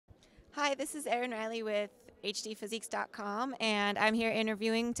Hi, this is Erin Riley with HDPhysiques.com, and I'm here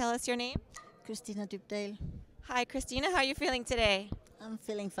interviewing. Tell us your name. Kristina Dybdahl. Hi, Kristina. How are you feeling today? I'm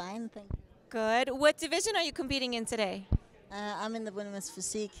feeling fine, thank you. Good. What division are you competing in today? I'm in the women's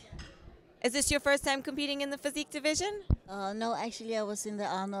physique. Is this your first time competing in the physique division? No, actually, I was in the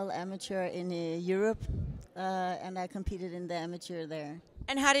Arnold Amateur in Europe, and I competed in the amateur there.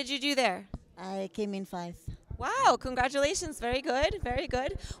 And how did you do there? I came in 5th. Wow, congratulations. Very good, very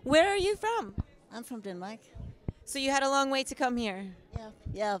good. Where are you from? I'm from Denmark. So you had a long way to come here.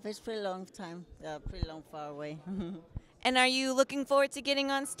 Yeah, it's pretty long time. Yeah, pretty long far away. And are you looking forward to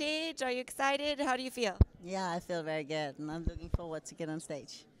getting on stage? Are you excited? How do you feel? Yeah, I feel very good, and I'm looking forward to get on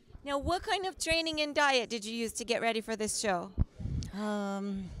stage. Now, what kind of training and diet did you use to get ready for this show?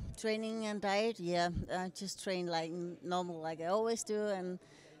 Training and diet, yeah, I just train like normal, like I always do,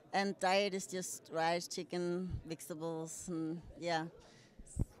 and diet is just rice, chicken, vegetables, and yeah.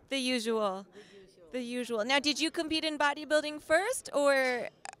 The usual. The usual. Now, did you compete in bodybuilding first or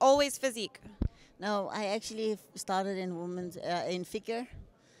always physique? No, I actually started in women's in figure,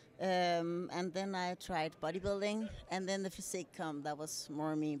 and then I tried bodybuilding, and then the physique come. That was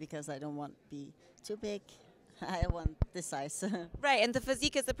more me because I don't want to be too big. I want this size. Right, and the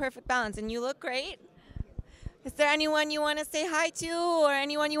physique is the perfect balance, and you look great. Is there anyone you want to say hi to or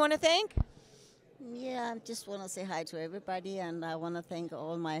anyone you want to thank? Yeah, I just want to say hi to everybody, and I want to thank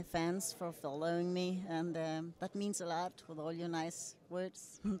all my fans for following me, and that means a lot with all your nice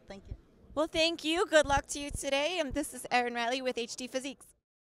words. Thank you. Well, thank you. Good luck to you today. And this is Erin Riley with HD Physiques.